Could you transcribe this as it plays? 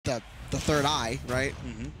the third eye, right?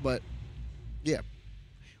 But yeah,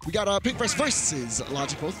 we got Pink Fresh versus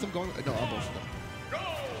Logic. Both of them going. No, both of them.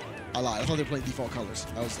 I lied. I thought they were playing default colors.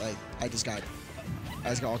 I just got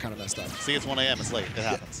all kind of messed up. See, it's 1 a.m. It's late. It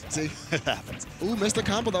happens. Yeah. See, it happens. Ooh, missed the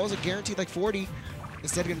combo. That was a guaranteed like 40.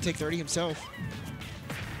 Instead of going to take 30 himself.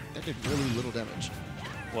 That did really little damage.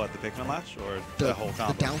 What, the Pikmin lash or the whole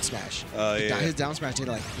combo? The down smash. Yeah. His down smash did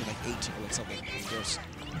like 8 or like something. Gross.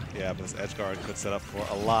 Yeah, but this edge guard could set up for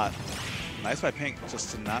a lot. Nice by Pink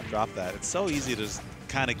just to not drop that. It's so easy to just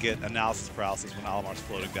kind of get analysis paralysis when Olimar's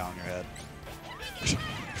floating down your head.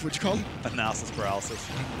 What'd you call it? Analysis paralysis.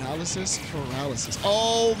 Analysis paralysis.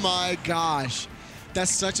 Oh my gosh.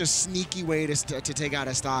 That's such a sneaky way to take out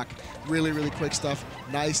a stock. Really, really quick stuff.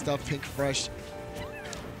 Nice stuff, Pink Fresh.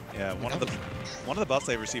 Yeah, one of the buffs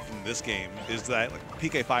I received from this game is that like,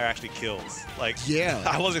 PK Fire actually kills. Like, yeah,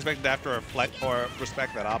 I wasn't expecting to have to reflect or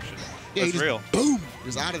respect that option. Yeah, it's real. Boom,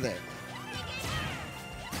 just out of there.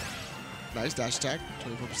 Nice dash attack,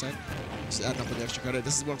 24%. Just adding up with the extra credit.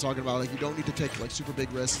 This is what I'm talking about. Like, you don't need to take like super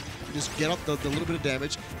big risks. You just get up the little bit of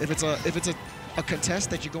damage. If it's a contest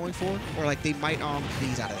that you're going for, or like they might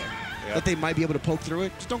he's out of there. Yep. That they might be able to poke through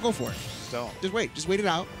it. Just don't go for it. Don't. Just wait. Just wait it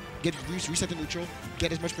out. Reset the neutral.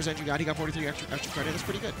 Get as much percent you got. He got 43 extra credit. That's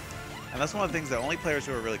pretty good. And that's one of the things that only players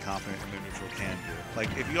who are really confident in their neutral can do. Like,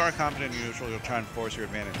 if you are confident in your neutral, you'll try and force your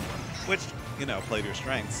advantage, which, you know, play to your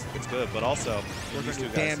strengths. It's good, but also, these two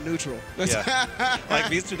guys. Damn neutral. Yeah. Like,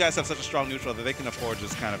 these two guys have such a strong neutral that they can afford to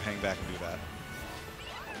just kind of hang back and do that.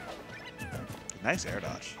 Nice air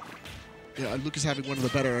dodge. Yeah, Luke is having one of the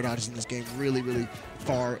better air dodges in this game. Really, really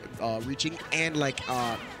far reaching and, like,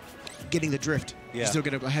 getting the drift. Yeah. You still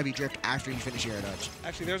get a heavy drift after you finish your air dodge.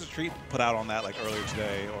 Actually, there's a tweet put out on that like earlier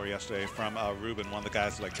today or yesterday from Ruben, one of the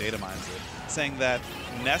guys who like data mines it, saying that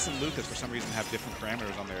Ness and Lucas for some reason have different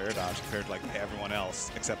parameters on their air dodge compared to like everyone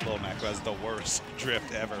else except Lil Mac, who has the worst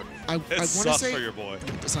drift ever. It sucks for your boy.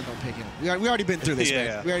 Son, don't pick him. We already been through this,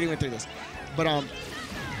 man. We already went through this. But I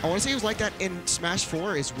want to say it was like that in Smash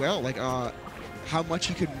 4 as well. Like how much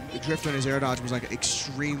he could drift on his air dodge was like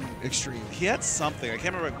extreme. He had something. I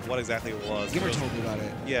can't remember what exactly it was. Gimmer told me about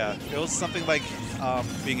it. Yeah, it was something like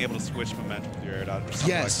being able to switch momentum with your air dodge or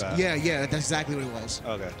something like that. Yeah, that's exactly what it was.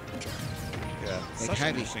 Okay. Yeah, like such an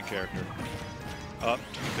interesting character. Oh,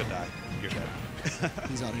 you could die. You're dead.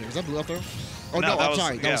 He's out of here. Is that blue up throw? Oh, no, I'm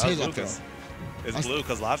sorry. That was his up throw. It's blue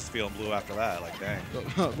because Lob's feeling blue after that. Like, dang.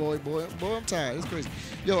 boy, I'm tired. It's crazy.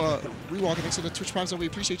 Yo, Rewalking, thanks for the Twitch Prime. So we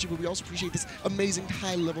appreciate you, but we also appreciate this amazing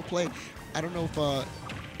high-level play. I don't know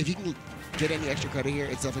if you can get any extra credit here,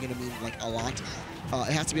 it's definitely going to mean, like, a lot.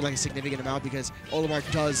 It has to be, like, a significant amount because Olimar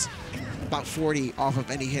does about 40 off of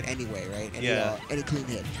any hit anyway, right? Any clean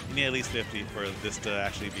hit. You need at least 50 for this to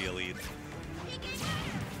actually be a lead.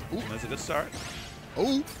 Ooh. That's a good start.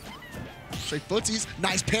 Ooh. Straight footsies.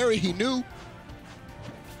 Nice parry. He knew.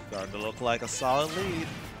 Starting to look like a solid lead.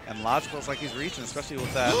 And Logic looks like he's reaching, especially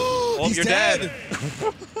with that. Oh, you're dead.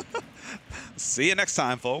 See you next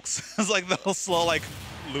time, folks. It's like the slow, like,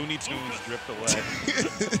 Looney Tunes drift away.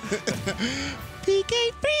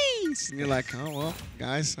 PK freeze! And you're like, oh, well,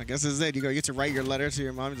 guys, I guess this is it. You get to write your letter to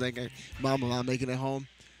your mom. He's like, hey, Mom, I'm not making it home.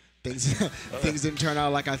 Things didn't turn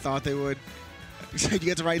out like I thought they would. You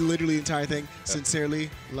get to write literally the entire thing. Sincerely,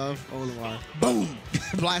 love, Olimar. Boom!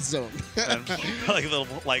 Blast zone. And like a little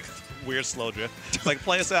like weird slow drift. Like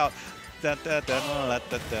play us out. Tell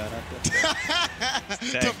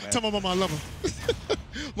my mama I love her.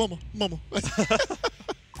 Mama.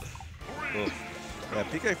 Yeah,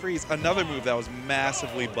 PK Freeze, another move that was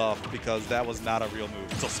massively buffed because that was not a real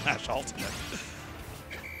move until Smash Ultimate.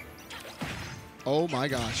 Oh my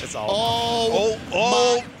gosh. It's all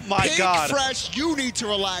my God. Pink Fresh, you need to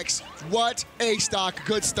relax. What a stock.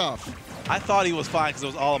 Good stuff. I thought he was fine because it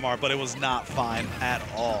was Olimar, but it was not fine at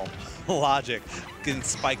all. Logic getting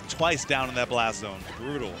spiked twice down in that blast zone.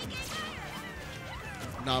 Brutal.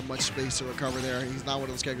 Not much space to recover there. He's not one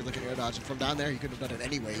of those characters that can air dodge. And from down there, he could have done it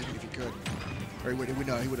anyway, even if he could. Or he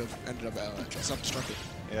would have ended up self-destructed.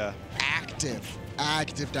 Yeah.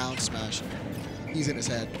 Active down smash. He's in his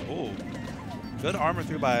head. Ooh. Good armor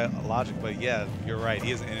through by Logic, but yeah, you're right. He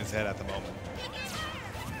is in his head at the moment.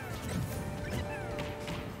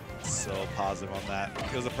 So positive on that.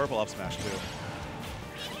 It was a purple up smash too.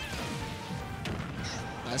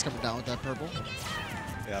 Nice coming down with that purple.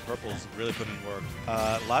 Yeah, purple's really putting in work.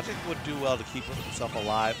 Logic would do well to keep himself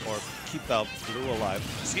alive or keep the blue alive.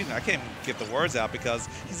 Excuse me, I can't even get the words out because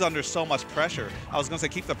he's under so much pressure. I was going to say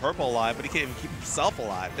keep the purple alive, but he can't even keep himself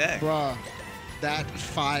alive. Dang. Bruh, that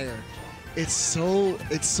fire. It's so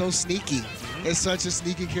sneaky. It's such a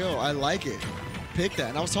sneaky kill. I like it. Pick that.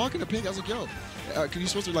 And I was talking to Pink. I was like, yo, Because you're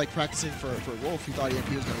supposed to be like practicing for Wolf. He thought EMP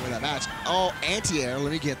was going to win that match. Oh, anti-air.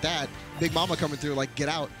 Let me get that. Big Mama coming through, like, get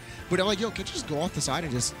out. But I'm like, yo, can't you just go off the side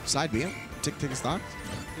and just side B him? Take his stock?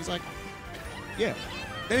 He's like, yeah.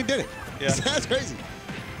 Then he did it. Yeah. That's crazy.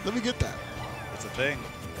 Let me get that. It's a thing.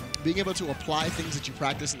 Being able to apply things that you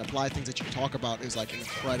practice and apply things that you talk about is like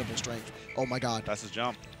incredible strength. Oh, my God. That's his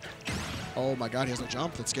jump. Oh, my God. He has no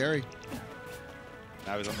jump. That's scary.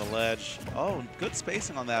 Now he's on the ledge. Oh, good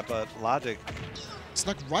spacing on that, but Logic. It's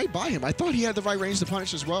like right by him. I thought he had the right range to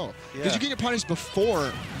punish as well. Because Yeah. you get punished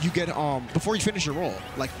before you get before you finish your roll,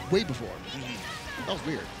 like way before. That was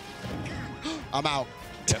weird. I'm out.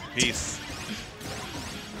 Yep, peace.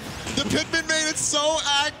 The Pikmin made it so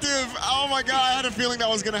active. Oh my God, I had a feeling that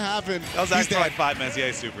was gonna happen. That was He's actually dead. like 5 minutes. Yeah,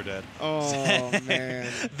 he's super dead. Oh man.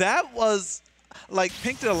 That was, like,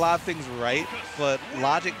 Pink did a lot of things right, but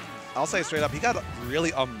Logic, I'll say straight up, he got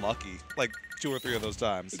really unlucky, like 2 or 3 of those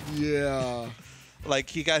times. Yeah.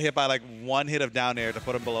 Like, he got hit by, like, 1 hit of down air to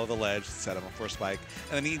put him below the ledge, set him up for a spike,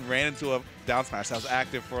 and then he ran into a down smash that was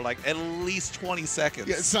active for, like, at least 20 seconds.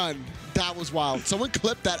 Yeah, son, that was wild. Someone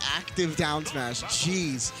clipped that active down smash.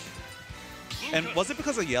 Jeez. And was it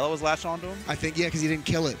because the yellow was latched onto him? I think yeah, because he didn't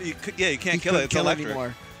kill it. You can't kill it. couldn't It's kill electric.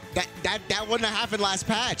 anymore. That wouldn't have happened last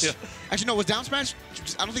patch. Yeah. Actually, no, was down smash?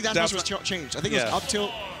 I don't think down smash was changed. I think it was up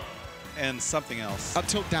tilt. And something else. Up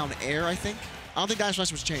tilt down air, I think. I don't think down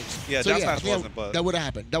smash was changed. Yeah, so down yeah, smash I think wasn't, but... that would have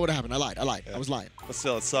happened. That would have happened. I lied. Yeah. I was lying. But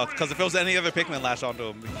still, it sucked. Because if it was any other Pikmin latched onto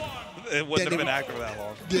him, it wouldn't have been active for that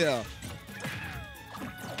long. Yeah.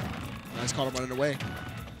 Nice call him running away.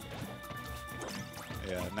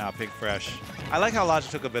 Yeah, now Pink fresh. I like how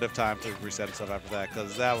Logic took a bit of time to reset himself after that,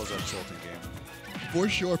 because that was a tilting game. For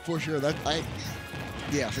sure, for sure. Yeah,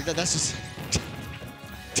 I think that's just...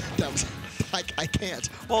 that was... I can't.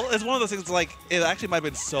 Well, it's one of those things, like, it actually might have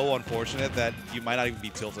been so unfortunate that you might not even be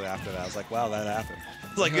tilted after that. I was like, wow, that happened.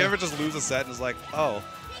 It's like, you ever just lose a set and it's like, oh.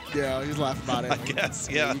 Yeah, he's laughing about it. I guess,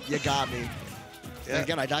 yeah. You got me. Yeah. And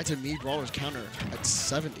again, I died to me Brawler's counter at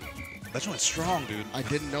 70. That's went strong, dude. I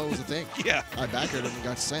didn't know it was a thing. Yeah. I backed it and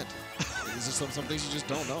got sent. These are some things you just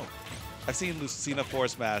don't know. I've seen Lucina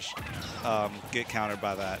forward smash get countered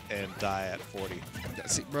by that and die at 40.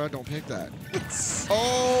 See, bro, don't pick that.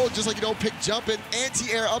 Oh, just like you don't pick jumping,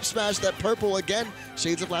 anti-air up smash, that purple again.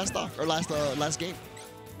 Shades of last game.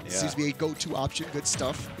 Yeah. Seems to be a go-to option. Good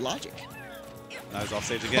stuff. Logic. Now he's off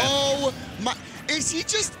stage again. Oh my! Is he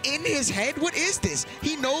just in his head? What is this?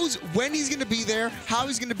 He knows when he's gonna be there, how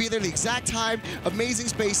he's gonna be there, the exact time. Amazing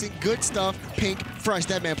spacing, good stuff. Pink, fresh.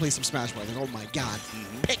 That man plays some Smash Brothers. Oh my God!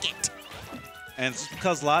 Pick it. And it's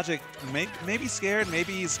because Logic may be scared,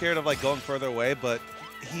 maybe he's scared of like going further away, but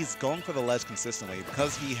he's going for the ledge consistently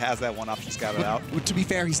because he has that one option scouted out. But to be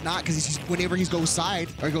fair, he's not, because he's just, whenever he goes side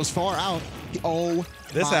or he goes far out,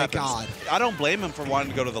 This my happens. God. I don't blame him for wanting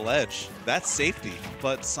to go to the ledge. That's safety,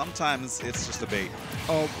 but sometimes it's just a bait.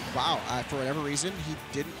 Oh, wow. For whatever reason, he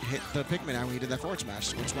didn't hit the Pikmin out when he did that forward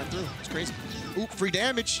smash, which went through. It's crazy. Oop, free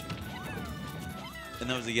damage. And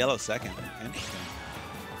there was a yellow second. Interesting.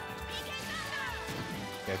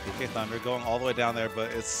 Okay, PK Thunder going all the way down there,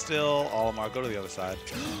 but it's still Olimar. Go to the other side.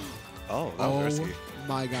 Oh, that was risky.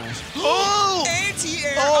 My gosh. Oh!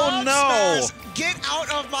 Anti-air Oh, no! smash. Get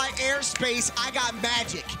out of my airspace. I got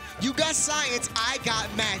magic. You got science. I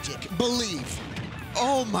got magic. Believe.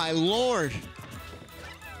 Oh, my Lord.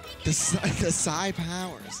 The Psy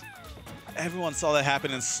powers. Everyone saw that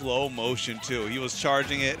happen in slow motion, too. He was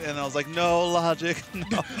charging it, and I was like, no, Logic.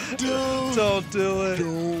 No. Don't do it.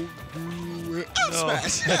 Don't do it. Up No.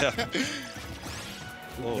 smash.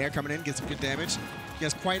 Whoa. Air coming in, gets some good damage. He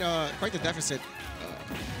has quite the deficit.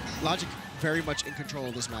 Logic very much in control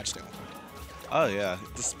of this match still. Oh, yeah.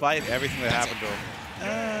 Despite everything that happened to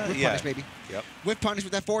him. With Yeah. punish, baby. Yep. With punish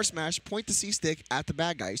with that forward smash, point the C-stick at the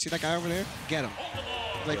bad guy. You see that guy over there? Get him.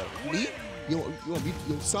 Like, me? You want me?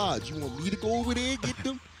 Yo, Sarge, you want me to go over there and get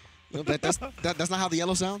them? No, that's not how the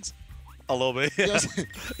yellow sounds. A little bit. You know Yeah. what I'm saying?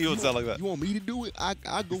 He would sound like that. You want me to do it? I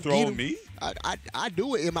go Throwing get him. me? I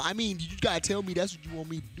do it. I mean, you gotta tell me that's what you want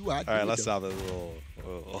me to do. All right, let's stop this little.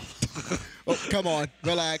 Oh, come on,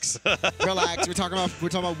 relax, relax. We're talking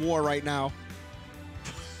about war right now.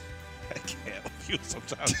 I can't with you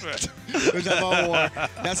sometimes, man. We're talking about war.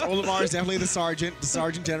 That's Olimar is definitely the sergeant. The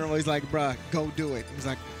sergeant general. He's like, bruh, go do it. He's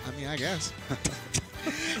like, I mean, I guess.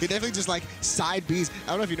 He definitely just like side Bs. I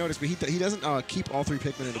don't know if you noticed, but he doesn't keep all 3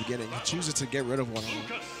 Pikmin in the beginning. He chooses to get rid of one of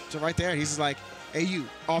them. So right there, he's just like, hey, you,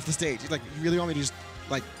 off the stage. He's like, you really want me to just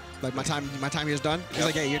like my time here is done? He's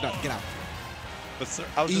like, hey, you're done. Get out. But sir,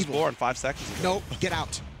 I was just Evil. born 5 seconds ago. Nope, get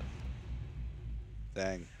out.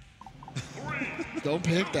 Dang. Don't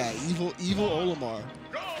pick that. Evil Olimar.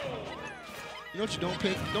 You know what you don't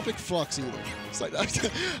pick? Don't pick Flux either. It's like, all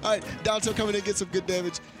right, down tilt coming in, get some good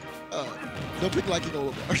damage. Don't pick liking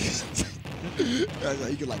Olimar. You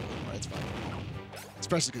can like Olimar, it's fine.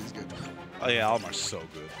 Especially because he's good. Oh yeah, Olimar's so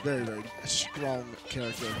good. Very, very strong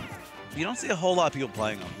character. You don't see a whole lot of people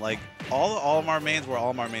playing him. Like, all the Olimar mains were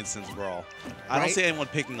Olimar mains since Brawl. I don't see anyone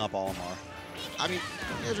picking up Olimar. I mean,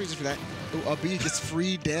 there's reason for that. A B gets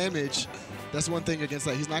free damage. That's one thing against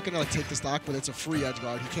that. He's not going to like take the stock, but it's a free edge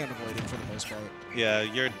guard. He can't avoid it for the most part. Yeah,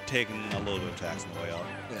 you're taking a little bit of tax on the way up.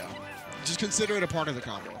 Yeah. Just consider it a part of the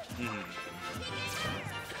combo.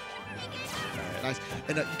 Nice.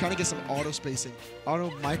 And you kind of get some auto spacing,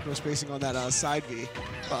 auto micro spacing on that side V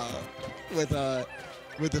with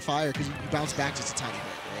the fire because you bounce back just a tiny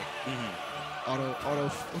bit, right? Auto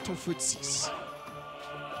footsies.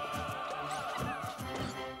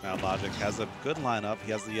 Now Logic has a good lineup.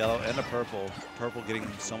 He has the yellow and a purple. Purple getting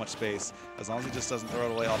him so much space. As long as he just doesn't throw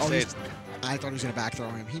it away off stage. I thought he was going to back throw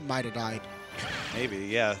him. He might have died. Maybe,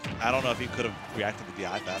 yeah. I don't know if he could have reacted to the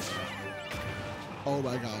DI fast enough. Oh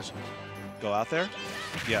my gosh. Go out there?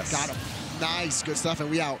 Yes. Got him. Nice. Good stuff. And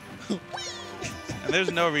we out. And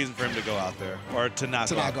there's no reason for him to go out there. Or to not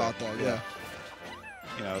go out there. Yeah.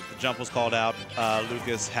 You know, the jump was called out.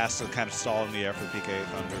 Lucas has to kind of stall in the air for the PK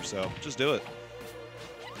Thunder, so just do it.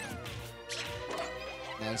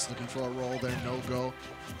 Nice, looking for a roll there, no go.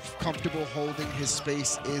 Comfortable holding his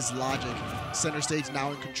space is Logic. Center stage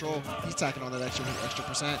now in control. He's tacking on that extra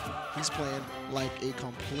percent. He's playing like a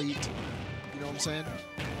complete, you know what I'm saying?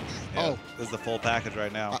 Yeah, oh. This is the full package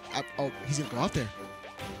right now. Oh, he's gonna go out there.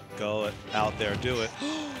 Go out there, do it.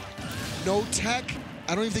 No tech.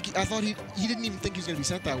 I don't even think, I thought he didn't even think he was gonna be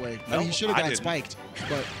sent that way. I mean, he should have got spiked,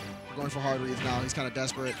 but we're going for hard reads now. He's kind of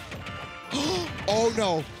desperate. Oh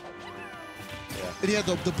no. Yeah. And he had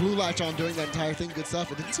the blue latch on doing that entire thing. Good stuff.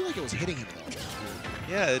 It didn't seem like it was hitting him though.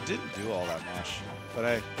 Yeah, it didn't do all that much. But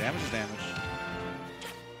hey, damage is damage.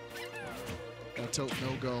 Down tilt,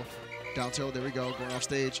 no go. Down tilt, there we go. Going off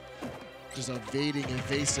stage. Just evading,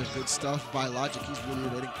 evasive. Good stuff by Logic. He's really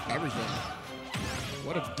evading everything.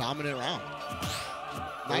 What a dominant round.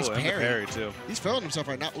 Nice parry. Too. He's feeling himself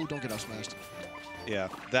right now. Oh, don't get up smashed. Yeah,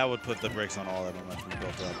 that would put the brakes on all that momentum we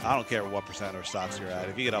built up. I don't care what percent or stocks you're at.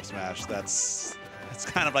 If you get up smash, that's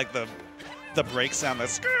kind of like the brake sound.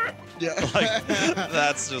 That's yeah. Like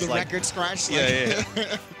that's just the like record scratch. Yeah.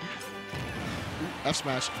 F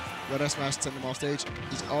smash. Red F smash. Send him off stage.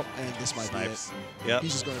 He's up, and this might be it. Yep.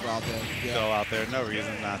 He's just going to go out there. Yeah. Go out there. No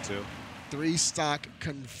reason not to. 3 stock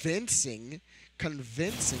convincingly.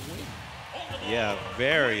 Yeah,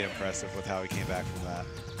 very impressive with how he came back from that.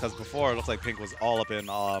 Because before, it looked like Pink was all up in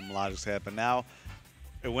Logic's head, but now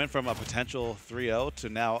it went from a potential 3-0 to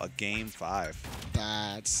now a game 5.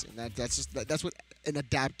 That's what an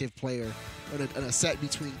adaptive player and a set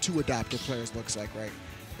between 2 adaptive players looks like, right?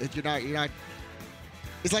 You're not.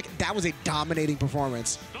 It's like that was a dominating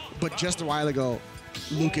performance, but just a while ago,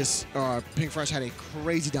 Lucas Pink Fresh had a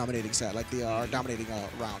crazy dominating set, like the dominating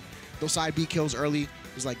round. Those side B kills early.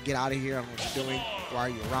 He's like, get out of here. I don't know what you're doing. Why are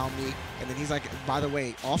you around me? And then he's like, by the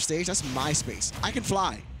way, off stage, that's my space. I can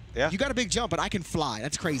fly. Yeah. You got a big jump, but I can fly.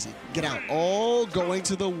 That's crazy. Get out. Oh, going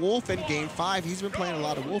to the Wolf in game 5. He's been playing a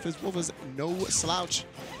lot of Wolf. His Wolf is no slouch.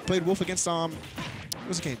 Played Wolf against, what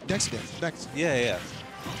was the game? Dex again. Dex. Yeah.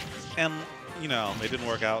 And, you know, it didn't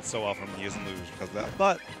work out so well for him. He isn't lose because of that.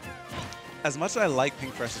 But as much as I like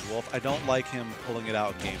Pink Fresh's Wolf, I don't like him pulling it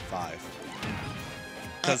out in game 5.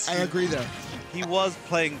 I agree there. He was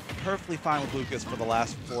playing perfectly fine with Lucas for the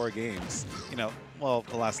last 4 games. You know, well,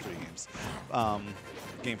 the last 3 games.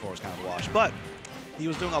 Game 4 was kind of a wash. But he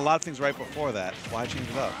was doing a lot of things right before that. Why change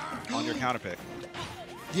it up on your counter pick?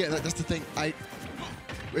 Yeah, that's the thing.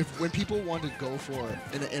 When people want to go for,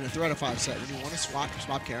 in a 3 out of 5 set, when you want to swap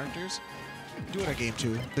characters, do it at game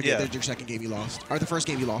 2. Your second game you lost. Or the first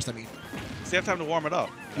game you lost, I mean. So you have time to warm it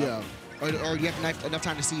up. Yeah. Or you have enough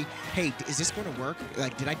time to see, hey, is this going to work?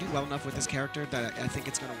 Like, did I do well enough with this character that I think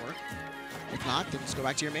it's going to work? If not, then just go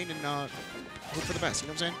back to your main and hope for the best. You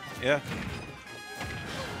know what I'm saying? Yeah.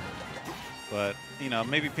 But, you know,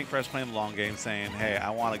 maybe Pink Fresh playing the long game saying, hey,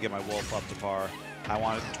 I want to get my Wolf up to par. I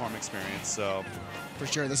want a Torm experience, so. For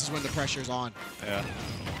sure. This is when the pressure's on. Yeah.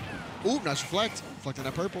 Ooh, nice reflect. Reflecting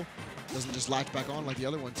that purple. Doesn't just latch back on like the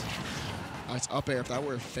other ones. Nice up air. If that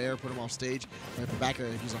were fair, put him off stage. Right back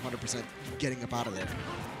air, he's 100% getting up out of there.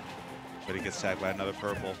 But he gets tagged by another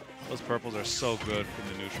purple. Those purples are so good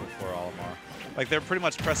in the neutral for Olimar. Like, they're pretty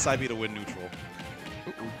much press side B to win neutral.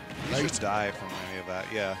 You should die from any of that,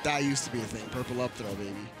 yeah. That used to be a thing. Purple up throw,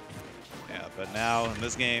 baby. Yeah, but now in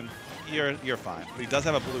this game, you're fine. But he does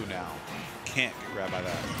have a blue now. Can't get grabbed by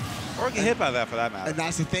that. Or get hit by that for that matter. And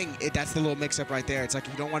that's the thing. That's the little mix-up right there. It's like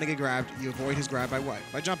if you don't want to get grabbed, you avoid his grab by what?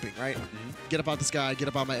 By jumping, right? Get up out the sky, get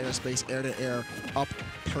up out my airspace, air to air, up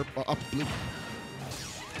blue.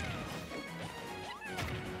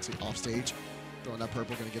 See, off stage. Throwing that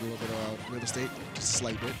purple, going to get a little bit of real estate, just a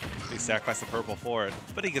slight bit. He sacrificed the purple for it,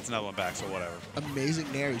 but he gets another one back, so whatever.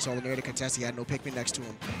 Amazing nair. You saw the nair to contest. He had no Pikmin next to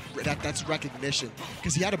him. That's recognition.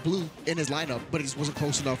 Because he had a blue in his lineup, but it just wasn't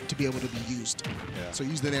close enough to be able to be used. Yeah. So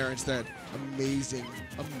use the nair instead. Amazing,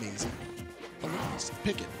 amazing.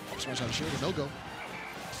 Pick it. Smash out of shield, no go.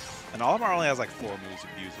 And Olimar only has like 4 moves to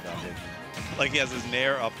use without hitting. Like he has his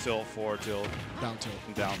nair, up tilt, forward tilt, down tilt,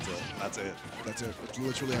 and down tilt. That's it. That's it. It's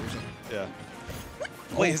literally everything. Yeah.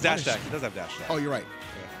 Wait, his dash attack. He does have dash attack. Oh, you're right.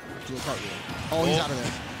 Yeah. Do a cartwheel. Oh, he's out of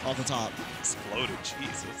there. Off the top. Exploded.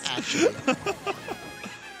 Jesus. Actually.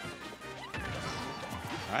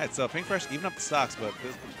 All right, so Pink Fresh even up the stocks, but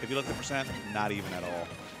if you look at the percent, not even at all.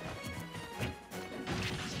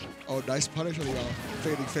 Oh, nice punish on the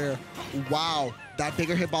fading fair. Wow, that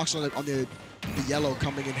bigger hitbox on the yellow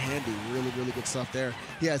coming in handy. Really, really good stuff there.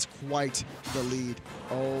 He has quite the lead.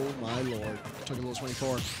 Oh my lord. Took a little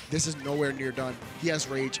 24. This is nowhere near done. He has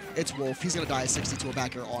rage. It's Wolf. He's gonna die 60 to a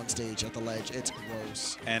back air on stage at the ledge. It's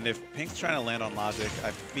gross. And if Pink's trying to land on Logic,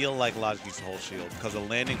 I feel like Logic needs to hold shield because a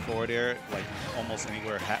landing forward air, like almost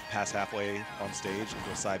anywhere past halfway on stage into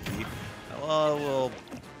a side B, well,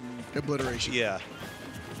 Obliteration. yeah.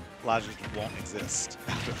 Logic won't exist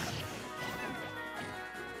after that.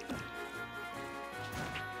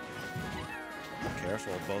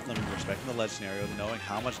 Careful, both of them respecting the ledge scenario, knowing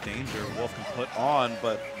how much danger Wolf can put on,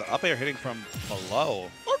 but the up air hitting from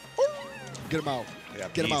below. Get him out. Yeah,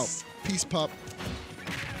 Get him out. Peace pup.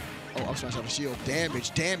 Oh, up smash out of shield.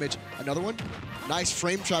 Damage, damage. Another one. Nice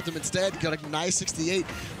frame trapped him instead. Got a nice 68.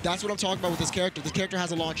 That's what I'm talking about with this character. This character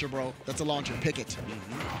has a launcher, bro. That's a launcher. Pick it.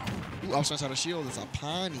 Ooh, up smash out of shield. It's a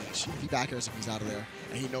punish. If he back airs him, he's out of there.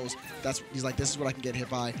 And he knows he's like, this is what I can get hit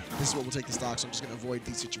by. This is what will take the stock, so I'm just going to avoid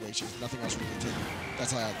these situations. Nothing else really take.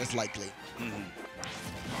 That's likely.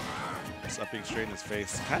 It's up being straight in his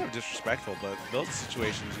face. Kind of disrespectful, but those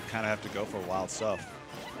situations you kind of have to go for wild stuff.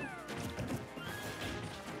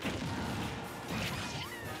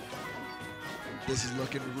 This is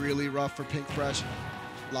looking really rough for Pink Fresh.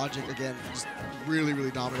 Logic, again, just really, really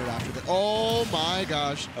dominant after that. Oh, my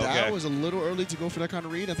gosh. That was a little early to go for that kind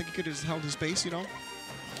of read. I think he could have just held his pace, you know.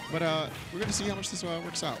 But we're going to see how much this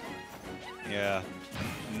works out. Yeah.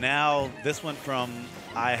 Now, this went from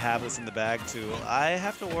I have this in the bag to I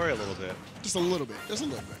have to worry a little bit. Just a little bit. Just a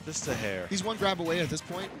little bit. Just a hair. He's one grab away at this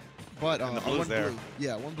point. But and the blue's one there. blue.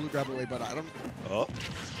 Yeah, one blue grab away, but I don't... Oh.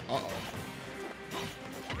 Uh-oh.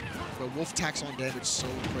 But Wolf tacks on damage so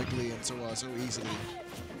quickly and so easily.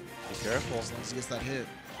 Be careful. As long as he gets that hit.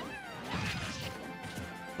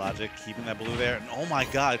 Logic keeping that blue there. And oh my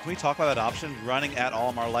god, can we talk about that option? Running at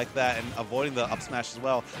Olimar like that and avoiding the up smash as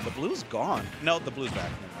well. The blue's gone. No, the blue's back.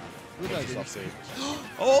 Never mind.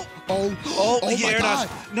 Oh! My god!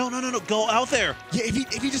 No. Go out there. Yeah,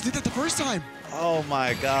 if he just did that the first time. Oh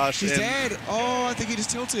my gosh. He's dead. Oh, I think he just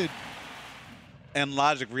tilted. And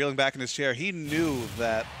Logic reeling back in his chair. He knew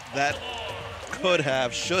that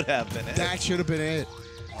should have been it. That should have been it.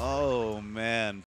 Oh, man.